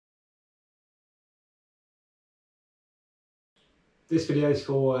This video is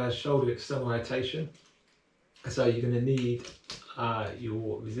for shoulder external rotation. So you're going to need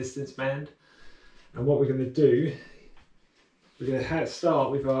your resistance band. And what we're going to do, we're going to start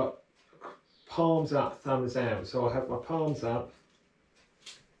with our palms up, thumbs out. So I'll have my palms up,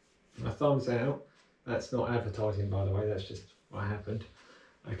 my thumbs out. That's not advertising, by the way, that's just what happened.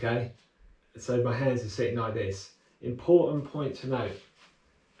 Okay, so my hands are sitting like this. Important point to note,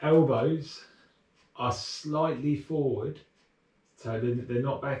 elbows are slightly forward. So they're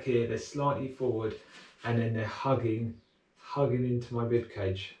not back here, they're slightly forward, and then they're hugging into my rib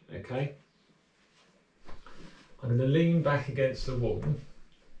cage, okay? I'm going to lean back against the wall,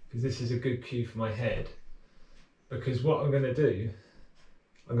 because this is a good cue for my head, because what I'm going to do,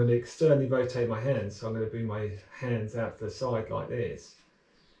 I'm going to externally rotate my hands, so I'm going to bring my hands out to the side like this.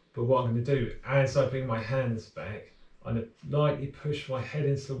 But what I'm going to do, as I bring my hands back, I'm going to lightly push my head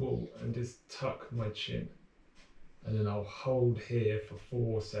into the wall and just tuck my chin. And then I'll hold here for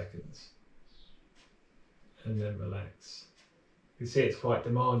 4 seconds and then relax. You can see it's quite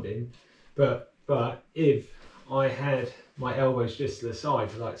demanding, but if I had my elbows just to the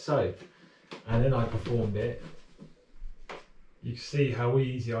side like so, and then I performed it, you can see how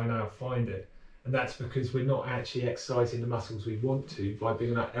easy I now find it. And that's because we're not actually exercising the muscles we want to by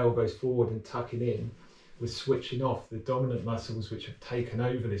bringing our elbows forward and tucking in. We're switching off the dominant muscles which have taken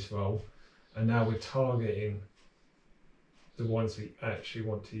over this role, and now we're targeting the ones we actually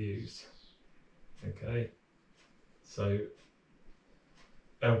want to use. Okay, so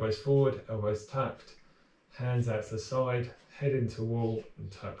elbows forward, elbows tucked, hands out to the side, head into wall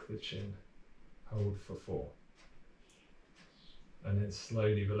and tuck the chin. Hold for 4. And then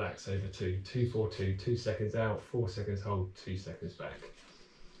slowly relax over 2. 2, 4, 2, 2 seconds out, 4 seconds hold, 2 seconds back.